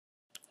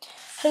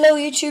Hello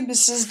YouTube,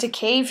 this is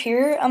Dkwu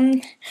here,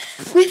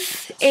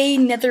 with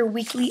another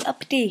weekly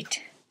update.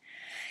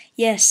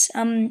 Yes,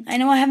 I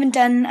know I haven't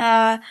done,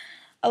 a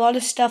lot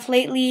of stuff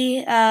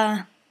lately,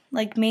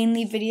 like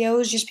mainly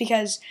videos, just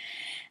because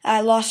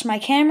I lost my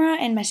camera,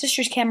 and my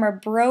sister's camera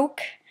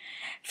broke.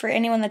 For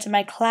anyone that's in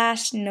my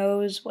class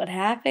knows what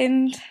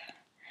happened.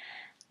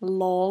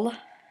 Lol. I'm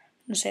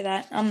gonna say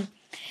that, and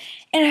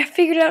I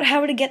figured out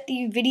how to get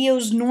the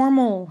videos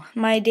normal,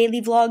 my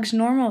daily vlogs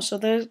normal, so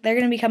they're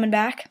gonna be coming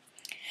back.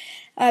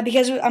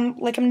 Because I'm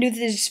gonna do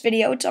this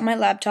video. It's on my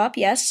laptop,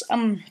 yes.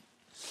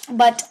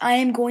 But I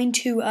am going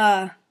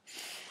to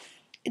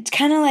it's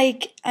kind of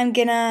like I'm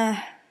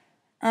gonna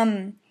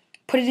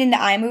put it into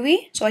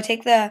iMovie. So I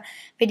take the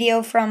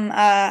video from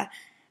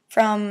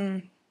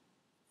photo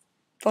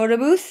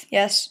booth,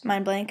 yes,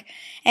 mind blank,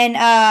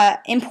 and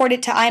import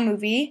it to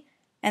iMovie,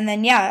 and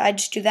then yeah, I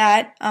just do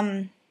that.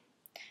 And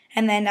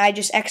then I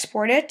just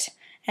export it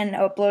and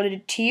upload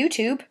it to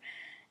YouTube.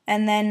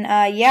 And then,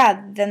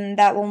 yeah, then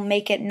that will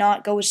make it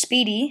not go as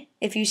speedy.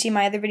 If you see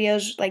my other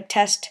videos, like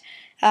test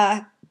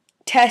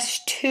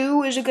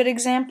 2 is a good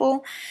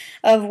example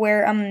of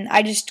where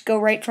I just go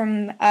right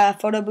from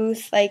photo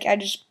booth, like I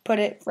just put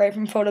it right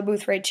from photo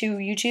booth right to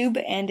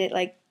YouTube, and it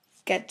like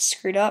gets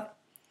screwed up.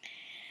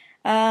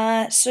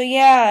 So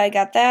yeah, I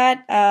got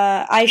that.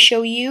 I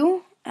show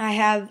you.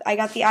 I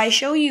got the I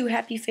show you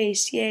happy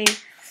face. Yay.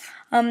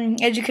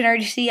 As you can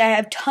already see, I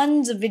have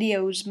tons of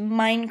videos.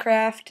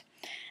 Minecraft.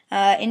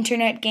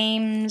 Internet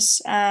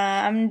games.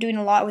 I'm doing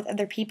a lot with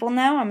other people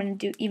now. I'm gonna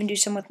even do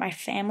some with my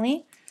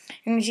family.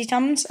 You're gonna see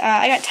tons.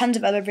 I got tons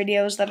of other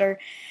videos that are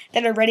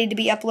ready to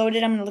be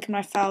uploaded. I'm gonna look at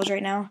my files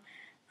right now.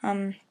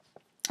 I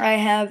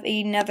have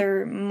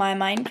another my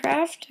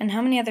Minecraft, and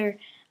how many other?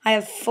 I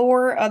have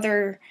 4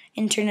 other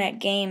internet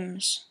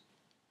games.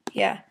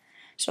 Yeah.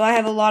 So I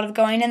have a lot of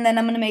going, and then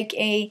I'm gonna make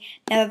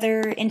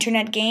another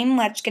internet game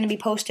that's gonna be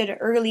posted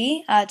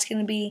early. It's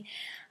gonna be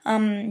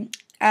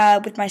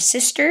with my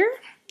sister.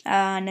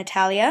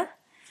 Natalia.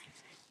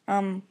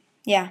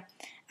 Yeah.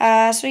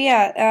 So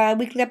yeah,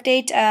 weekly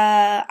update.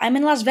 I'm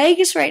in Las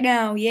Vegas right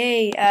now.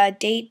 Yay.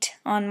 Date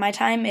on my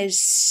time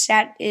is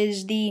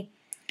the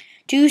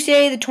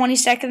Tuesday, the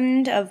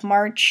 22nd of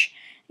March.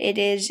 It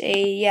is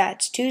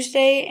it's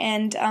Tuesday,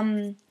 and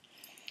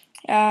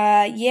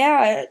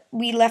yeah,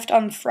 we left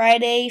on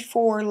Friday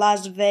for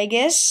Las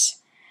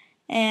Vegas,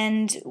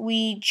 and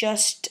we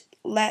just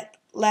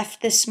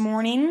left this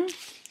morning.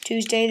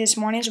 Tuesday this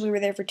morning, so we were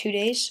there for 2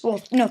 days.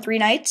 Well, no, 3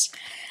 nights.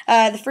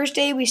 The first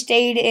day we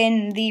stayed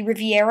in the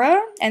Riviera,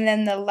 and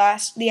then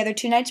the other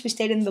 2 nights we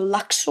stayed in the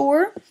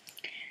Luxor.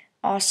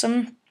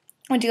 Awesome.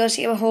 Went to go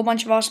see a whole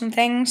bunch of awesome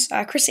things.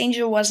 Chris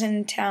Angel was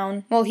in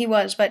town. Well, he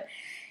was, but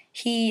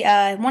he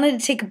wanted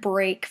to take a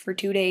break for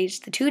 2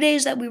 days. The 2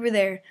 days that we were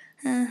there.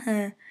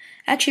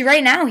 Actually,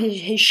 right now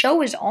his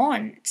show is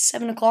on. It's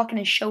 7 o'clock, and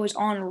his show is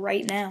on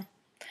right now.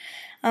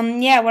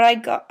 Yeah, what I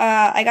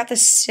got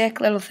this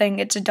sick little thing.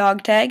 It's a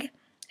dog tag.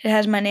 It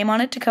has my name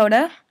on it,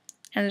 Dakota,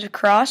 and there's a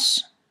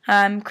cross.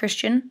 I'm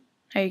Christian.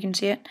 There you can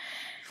see it.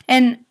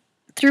 And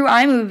through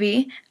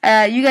iMovie,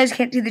 you guys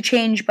can't see the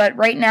change, but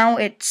right now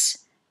it's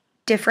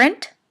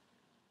different.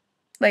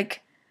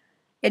 Like,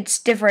 it's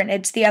different.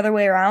 It's the other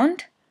way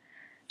around.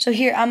 So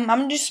here,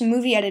 I'm just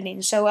movie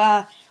editing. So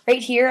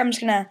right here, I'm just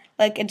gonna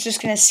it's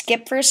just gonna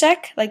skip for a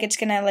sec. Like it's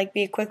gonna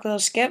be a quick little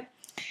skip.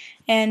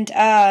 And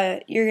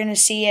you're gonna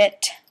see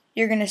it.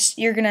 You're gonna.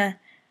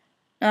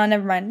 Oh,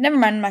 never mind.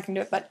 I'm not gonna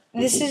do it. But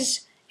this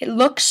is. It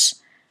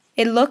looks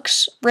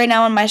right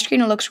now on my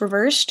screen. It looks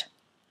reversed,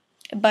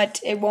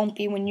 but it won't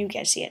be when you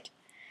guys see it.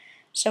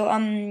 So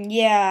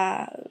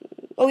yeah.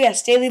 Oh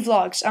yes, daily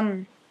vlogs.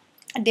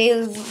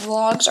 Daily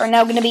vlogs are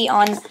now gonna be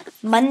on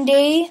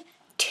Monday,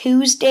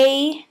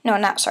 Tuesday. No,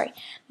 not sorry.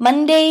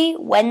 Monday,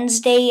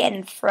 Wednesday,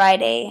 and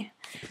Friday.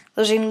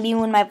 Those are going to be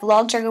when my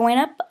vlogs are going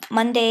up,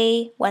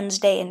 Monday,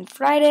 Wednesday, and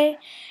Friday.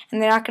 And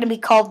they're not going to be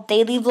called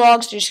daily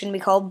vlogs, they're just going to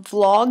be called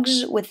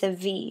vlogs with a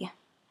V.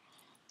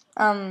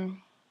 Yeah.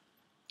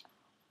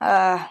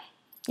 No,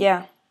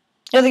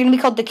 they're going to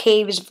be called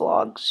Dakaves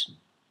vlogs.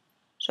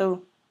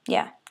 So,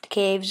 yeah,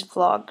 Dakaves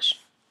vlogs.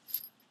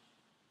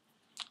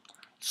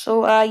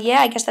 So,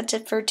 yeah, I guess that's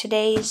it for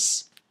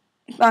this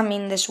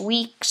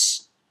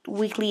week's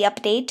weekly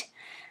update.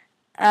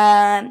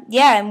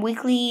 Yeah, and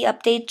weekly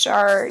updates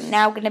are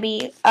now going to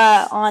be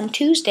on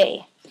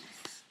Tuesday.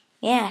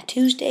 Yeah,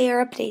 Tuesday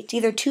are updates,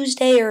 either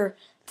Tuesday or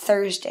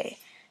Thursday.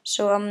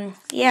 So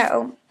yeah.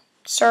 Oh,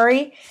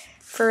 sorry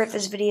for if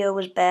this video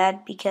was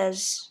bad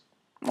because,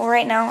 well,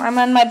 right now I'm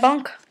on my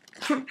bunk.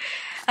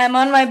 I'm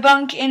on my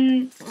bunk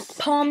in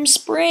Palm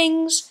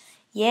Springs.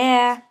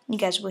 Yeah, you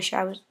guys wish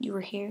you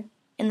were here,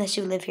 unless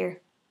you live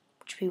here,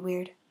 which would be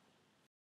weird.